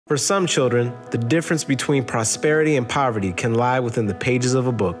For some children, the difference between prosperity and poverty can lie within the pages of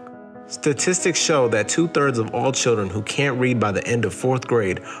a book. Statistics show that 2/3 of all children who can't read by the end of 4th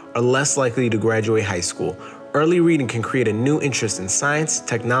grade are less likely to graduate high school. Early reading can create a new interest in science,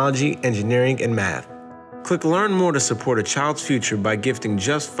 technology, engineering, and math. Click Learn More to support a child's future by gifting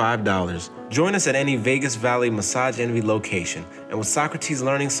just $5. Join us at any Vegas Valley Massage Envy location. And with Socrates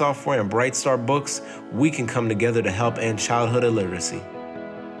learning software and Bright Star books, we can come together to help end childhood illiteracy.